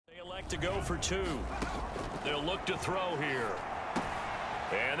to go for two. They'll look to throw here.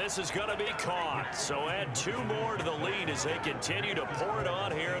 And this is going to be caught. So add two more to the lead as they continue to pour it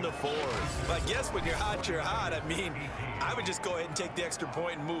on here in the fourth. I guess when you're hot, you're hot. I mean, I would just go ahead and take the extra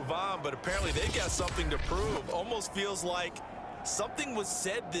point and move on, but apparently they've got something to prove. Almost feels like something was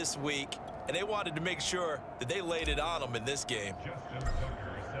said this week, and they wanted to make sure that they laid it on them in this game.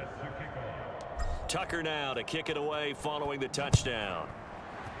 Tucker now to kick it away following the touchdown.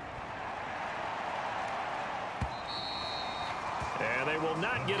 And they will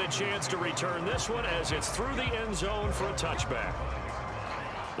not get a chance to return this one as it's through the end zone for a touchback.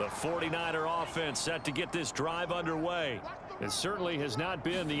 The 49er offense set to get this drive underway. It certainly has not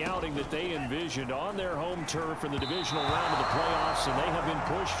been the outing that they envisioned on their home turf in the divisional round of the playoffs, and they have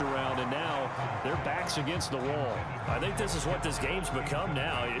been pushed around, and now their backs against the wall. I think this is what this game's become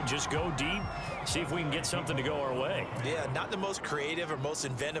now. Just go deep, see if we can get something to go our way. Yeah, not the most creative or most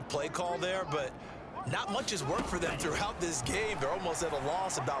inventive play call there, but not much has worked for them throughout this game. They're almost at a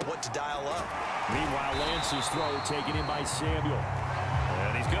loss about what to dial up. Meanwhile, Lance's throw taken in by Samuel.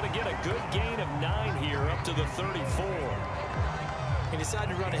 And he's going to get a good gain of 9 here up to the 34. He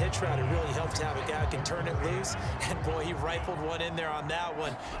decided to run a hitch route. It really helped to have a guy who can turn it loose. And, boy, he rifled one in there on that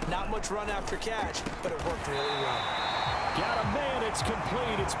one. Not much run after catch, but it worked really well. Got a man. It's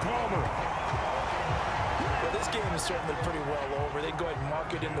complete. It's Palmer. Well, this game is certainly pretty well over. They can go ahead and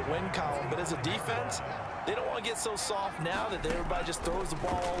mark it in the win column. But as a defense, they don't want to get so soft now that everybody just throws the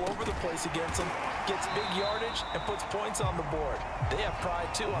ball all over the place against them, gets big yardage, and puts points on the board. They have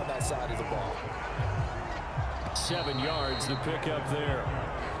pride, too, on that side of the ball. 7 yards to pick up there.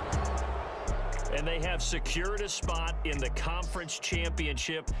 And they have secured a spot in the conference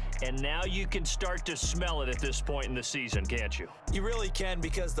championship, and now you can start to smell it at this point in the season, can't you? You really can,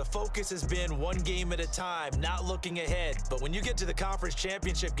 because the focus has been one game at a time, not looking ahead. But when you get to the conference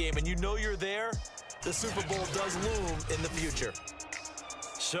championship game and you know you're there, the Super Bowl does loom in the future.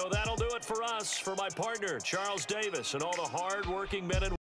 So that'll do it for us. For my partner, Charles Davis, and all the hard-working men and